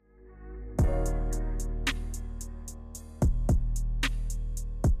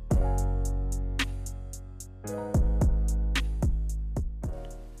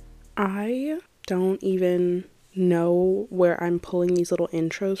I don't even know where I'm pulling these little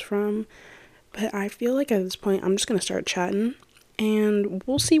intros from, but I feel like at this point I'm just gonna start chatting and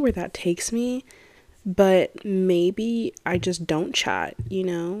we'll see where that takes me. But maybe I just don't chat, you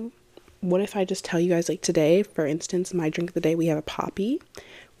know? What if I just tell you guys, like today, for instance, my drink of the day, we have a poppy.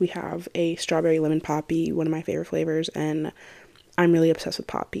 We have a strawberry lemon poppy, one of my favorite flavors, and I'm really obsessed with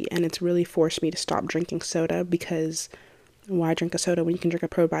poppy. And it's really forced me to stop drinking soda because why drink a soda when you can drink a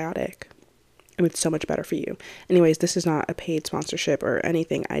probiotic? It's so much better for you. Anyways, this is not a paid sponsorship or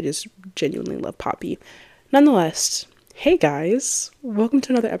anything. I just genuinely love poppy. Nonetheless, hey guys, welcome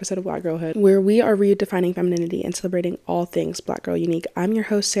to another episode of Black Girlhood, where we are redefining femininity and celebrating all things Black girl unique. I'm your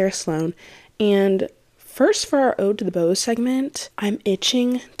host, Sarah Sloan, and first for our Ode to the Bows segment, I'm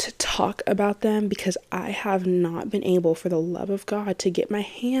itching to talk about them because I have not been able, for the love of God, to get my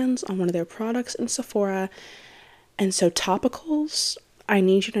hands on one of their products in Sephora. And so topicals, I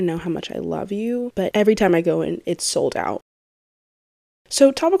need you to know how much I love you, but every time I go in, it's sold out.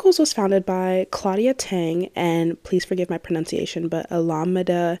 So Topicals was founded by Claudia Tang, and please forgive my pronunciation, but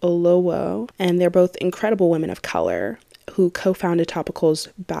Alameda Olowo, and they're both incredible women of color who co-founded Topicals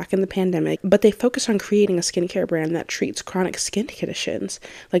back in the pandemic, but they focus on creating a skincare brand that treats chronic skin conditions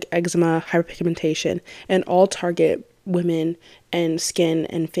like eczema, hyperpigmentation, and all target women and skin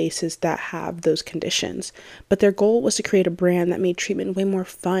and faces that have those conditions. But their goal was to create a brand that made treatment way more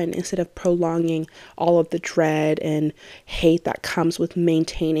fun instead of prolonging all of the dread and hate that comes with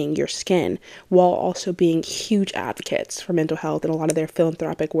maintaining your skin, while also being huge advocates for mental health, and a lot of their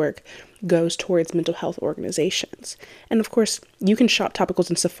philanthropic work goes towards mental health organizations. And of course, you can shop topicals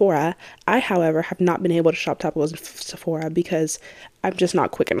in Sephora. I, however, have not been able to shop topicals in Sephora because I'm just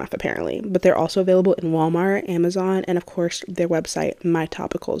not quick enough, apparently. But they're also available in Walmart, Amazon, and of course, their website,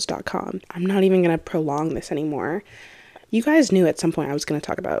 mytopicals.com. I'm not even going to prolong this anymore. You guys knew at some point I was going to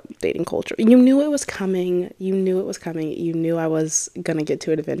talk about dating culture. You knew it was coming. You knew it was coming. You knew I was going to get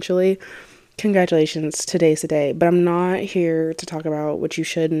to it eventually. Congratulations, today's the day. But I'm not here to talk about what you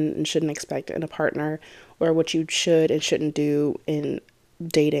should and shouldn't expect in a partner, or what you should and shouldn't do in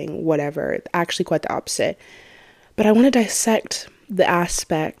dating, whatever. Actually, quite the opposite. But I want to dissect the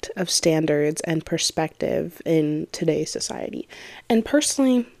aspect of standards and perspective in today's society. And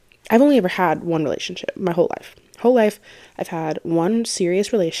personally, I've only ever had one relationship my whole life. I've had one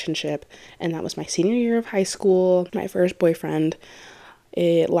serious relationship, and that was my senior year of high school, my first boyfriend.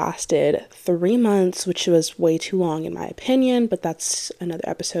 It lasted 3 months, which was way too long in my opinion, but that's another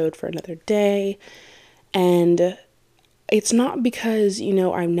episode for another day. And it's not because,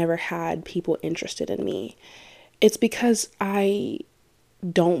 I've never had people interested in me. It's because I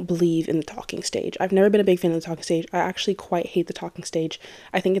don't believe in the talking stage. I've never been a big fan of the talking stage. I actually quite hate the talking stage.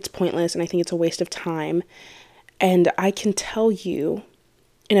 I think it's pointless and I think it's a waste of time. And I can tell you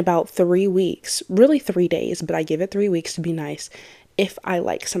in about 3 weeks, really 3 days, but I give it 3 weeks to be nice, if I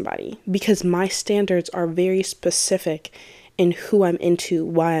like somebody, because my standards are very specific in who I'm into,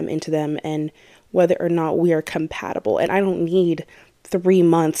 why I'm into them, and whether or not we are compatible. And I don't need 3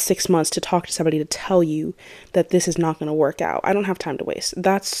 months, 6 months to talk to somebody to tell you that this is not going to work out. I don't have time to waste.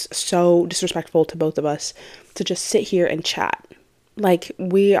 That's so disrespectful to both of us to just sit here and chat.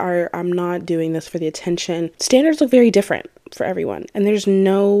 I'm not doing this for the attention. Standards look very different for everyone, and there's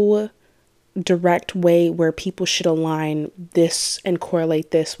no direct way where people should align this and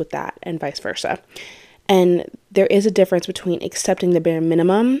correlate this with that and vice versa. And there is a difference between accepting the bare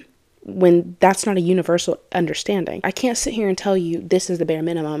minimum when that's not a universal understanding. I can't sit here and tell you this is the bare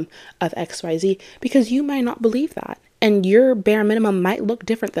minimum of XYZ because you might not believe that. And your bare minimum might look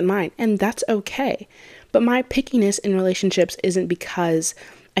different than mine, and that's okay. But my pickiness in relationships isn't because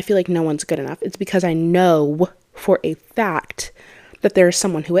I feel like no one's good enough. It's because I know for a fact that there is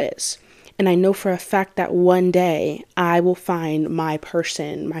someone who is. And I know for a fact that one day I will find my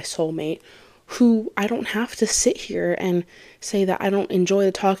person, my soulmate, who I don't have to sit here and say that I don't enjoy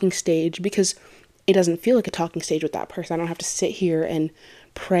the talking stage because it doesn't feel like a talking stage with that person. I don't have to sit here and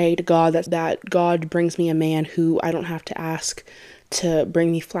pray to God that God brings me a man who I don't have to ask to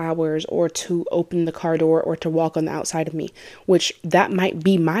bring me flowers or to open the car door or to walk on the outside of me, which that might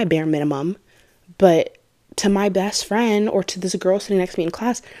be my bare minimum, but to my best friend or to this girl sitting next to me in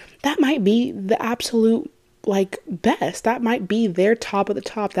class, that might be the absolute best. That might be their top of the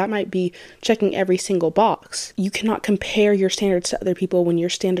top. That might be checking every single box. You cannot compare your standards to other people when your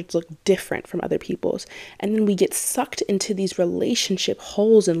standards look different from other people's. And then we get sucked into these relationship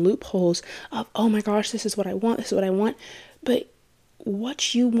holes and loopholes of, oh my gosh, this is what I want. This is what I want. But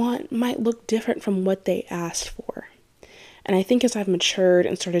what you want might look different from what they asked for. And I think as I've matured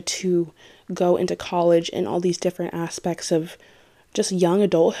and started to go into college and all these different aspects of just young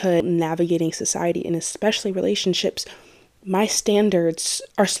adulthood, navigating society, and especially relationships, my standards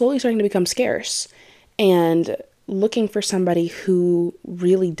are slowly starting to become scarce. And looking for somebody who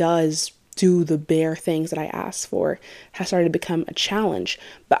really does do the bare things that I ask for has started to become a challenge.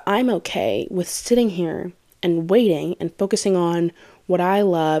 But I'm okay with sitting here and waiting and focusing on what I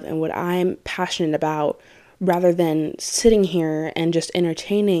love and what I'm passionate about, rather than sitting here and just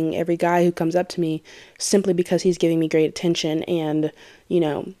entertaining every guy who comes up to me simply because he's giving me great attention and,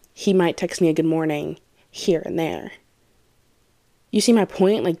 he might text me a good morning here and there. You see my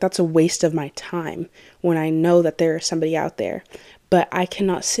point? Like, that's a waste of my time when I know that there is somebody out there. But I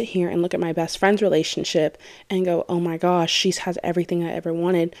cannot sit here and look at my best friend's relationship and go, oh my gosh, she has everything I ever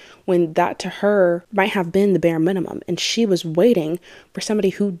wanted, when that to her might have been the bare minimum. And she was waiting for somebody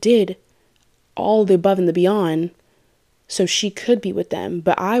who did all the above and the beyond so she could be with them.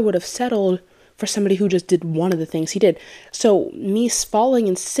 But I would have settled for somebody who just did one of the things he did. So me falling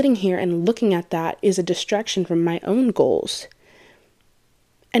and sitting here and looking at that is a distraction from my own goals.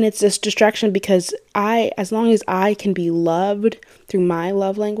 And it's this distraction because as long as I can be loved through my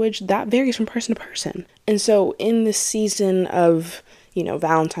love language, that varies from person to person. And so in this season of,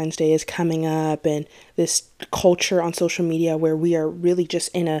 Valentine's Day is coming up, and this culture on social media where we are really just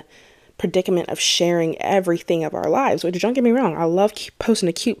in a predicament of sharing everything of our lives, which, don't get me wrong, I love posting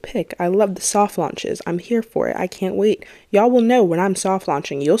a cute pic. I love the soft launches. I'm here for it. I can't wait. Y'all will know when I'm soft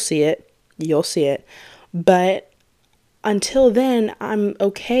launching. You'll see it. But until then, I'm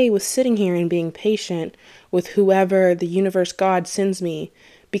okay with sitting here and being patient with whoever the universe, God, sends me,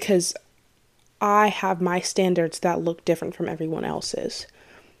 because I have my standards that look different from everyone else's.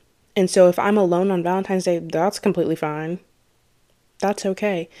 And so if I'm alone on Valentine's Day, that's completely fine. That's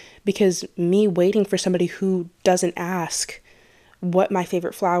okay. Because me waiting for somebody who doesn't ask what my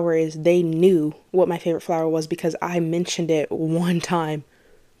favorite flower is, they knew what my favorite flower was because I mentioned it one time,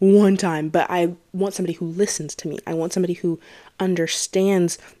 but I want somebody who listens to me. I want somebody who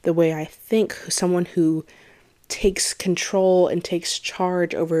understands the way I think, someone who takes control and takes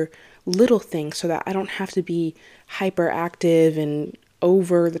charge over little things so that I don't have to be hyperactive and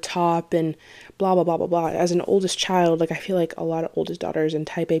over the top and blah, blah, blah, blah, blah. As an oldest child, I feel like a lot of oldest daughters and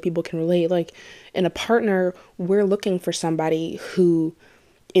type A people can relate. In a partner, we're looking for somebody who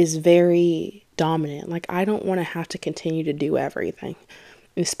is very dominant. I don't want to have to continue to do everything,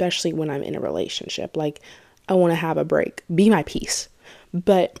 especially when I'm in a relationship. I want to have a break, be my peace.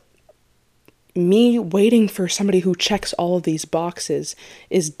 But me waiting for somebody who checks all of these boxes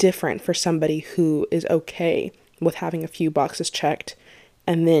is different for somebody who is okay with having a few boxes checked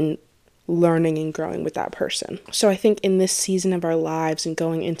and then learning and growing with that person. So I think in this season of our lives and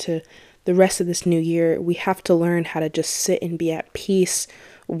going into the rest of this new year, we have to learn how to just sit and be at peace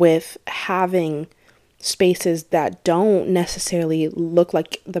with having spaces that don't necessarily look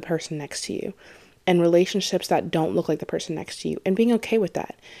like the person next to you, and relationships that don't look like the person next to you, and being okay with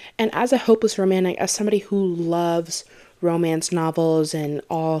that. And as a hopeless romantic, as somebody who loves romance novels and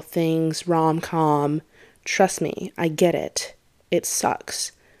all things rom-com, trust me, I get it. It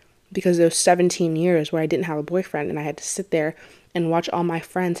sucks. Because those 17 years where I didn't have a boyfriend and I had to sit there and watch all my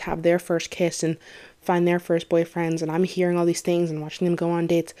friends have their first kiss and find their first boyfriends, and I'm hearing all these things and watching them go on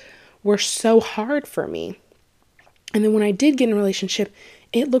dates, were so hard for me. And then when I did get in a relationship,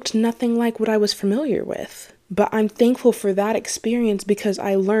 it looked nothing like what I was familiar with. But I'm thankful for that experience because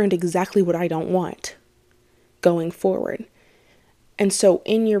I learned exactly what I don't want going forward. And so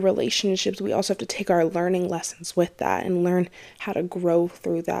in your relationships, we also have to take our learning lessons with that and learn how to grow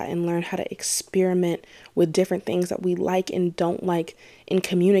through that and learn how to experiment with different things that we like and don't like in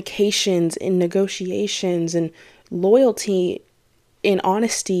communications, in negotiations, and loyalty, in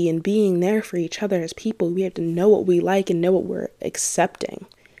honesty, and being there for each other as people. We have to know what we like and know what we're accepting,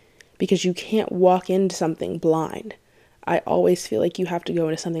 because you can't walk into something blind. I always feel like you have to go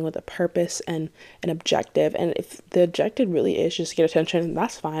into something with a purpose and an objective. And if the objective really is just to get attention,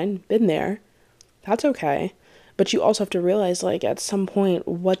 that's fine. Been there. That's okay. But you also have to realize, at some point,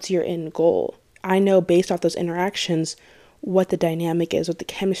 what's your end goal? I know based off those interactions what the dynamic is, what the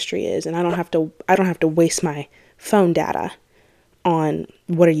chemistry is, and I don't have to waste my phone data on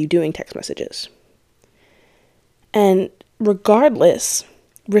what are you doing text messages. And regardless,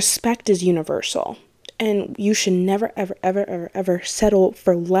 respect is universal. And you should never, ever, ever, ever, ever settle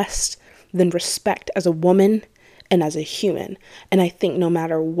for less than respect as a woman and as a human. And I think no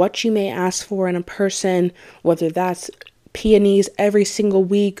matter what you may ask for in a person, whether that's peonies every single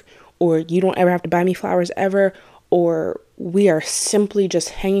week, or you don't ever have to buy me flowers ever, or we are simply just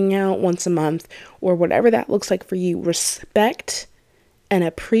hanging out once a month, or whatever that looks like for you, respect an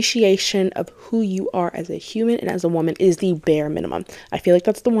appreciation of who you are as a human and as a woman is the bare minimum. I feel like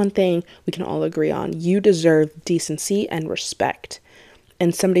that's the one thing we can all agree on. You deserve decency and respect,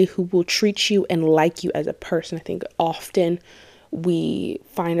 and somebody who will treat you and like you as a person. I think often we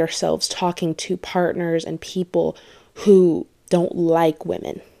find ourselves talking to partners and people who don't like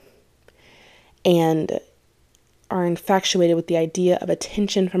women and are infatuated with the idea of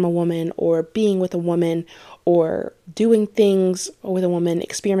attention from a woman, or being with a woman, or doing things with a woman,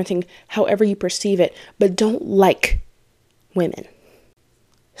 experimenting however you perceive it, but don't like women.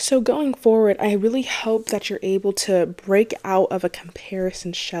 So going forward, I really hope that you're able to break out of a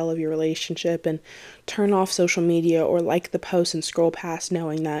comparison shell of your relationship and turn off social media or like the post and scroll past,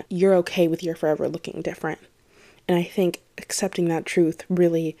 knowing that you're okay with your forever looking different. And I think accepting that truth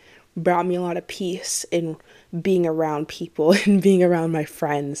really brought me a lot of peace in being around people and being around my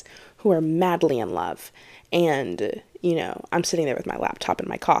friends who are madly in love. And, I'm sitting there with my laptop and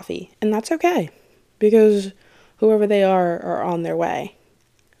my coffee, and that's okay, because whoever they are on their way,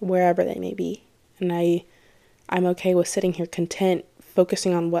 wherever they may be. And I'm okay with sitting here content,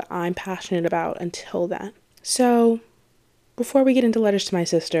 focusing on what I'm passionate about until then. So before we get into letters to my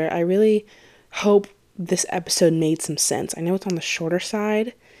sister, I really hope this episode made some sense. I know it's on the shorter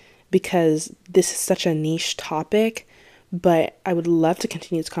side because this is such a niche topic, but I would love to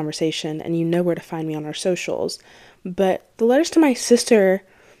continue this conversation, and you know where to find me on our socials. But the letters to my sister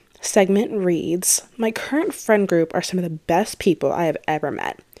segment reads, my current friend group are some of the best people I have ever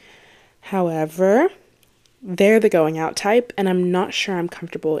met. However, they're the going out type, and I'm not sure I'm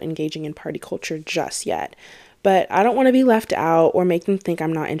comfortable engaging in party culture just yet. But I don't want to be left out or make them think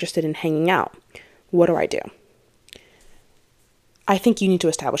I'm not interested in hanging out. What do I do? I think you need to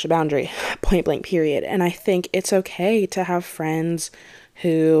establish a boundary, point blank, period. And I think it's okay to have friends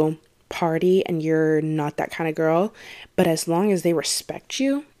who party and you're not that kind of girl. But as long as they respect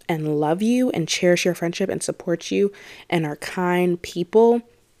you and love you and cherish your friendship and support you and are kind people,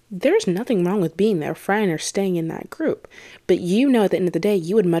 there's nothing wrong with being their friend or staying in that group. But at the end of the day,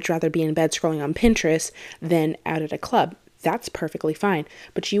 you would much rather be in bed scrolling on Pinterest than out at a club. That's perfectly fine.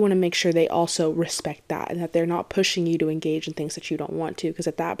 But you want to make sure they also respect that and that they're not pushing you to engage in things that you don't want to. Because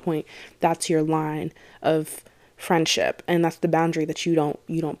at that point, that's your line of friendship. And that's the boundary that you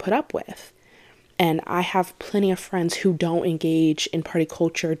don't put up with. And I have plenty of friends who don't engage in party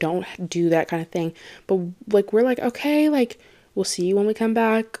culture, don't do that kind of thing. But we're like, okay, we'll see you when we come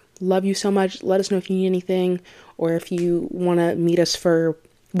back. Love you so much. Let us know if you need anything, or if you want to meet us for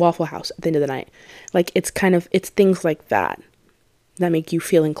Waffle House at the end of the night. It's things like that make you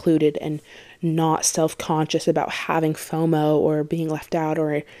feel included and not self-conscious about having FOMO or being left out,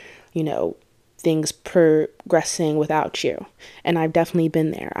 or, things progressing without you. And I've definitely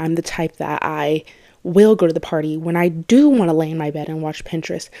been there. I'm the type that I will go to the party when I do want to lay in my bed and watch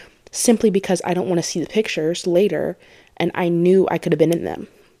Pinterest, simply because I don't want to see the pictures later and I knew I could have been in them.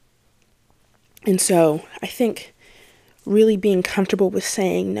 And so I think really being comfortable with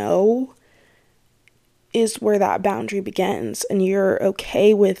saying no is where that boundary begins, and you're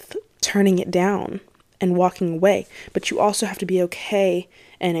okay with turning it down and walking away. But you also have to be okay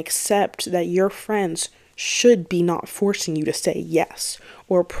and accept that your friends should be not forcing you to say yes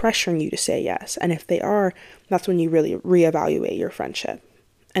or pressuring you to say yes. And if they are, that's when you really reevaluate your friendship.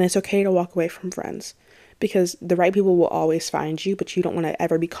 And it's okay to walk away from friends, because the right people will always find you, but you don't want to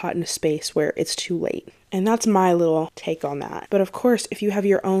ever be caught in a space where it's too late. And that's my little take on that. But of course, if you have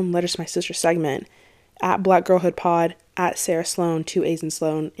your own Letters to My Sister segment, at Black Girlhood Pod, at Sarah Sloan, 2 A's in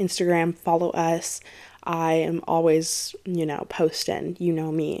Sloan, Instagram, follow us. I am always, posting,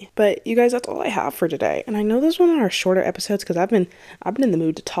 me. But you guys, that's all I have for today. And I know this one are shorter episodes because I've been in the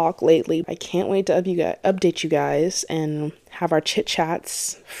mood to talk lately. I can't wait to update you guys and have our chit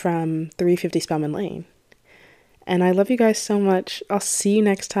chats from 350 Spelman Lane. And I love you guys so much. I'll see you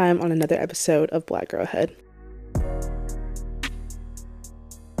next time on another episode of Black Girlhood.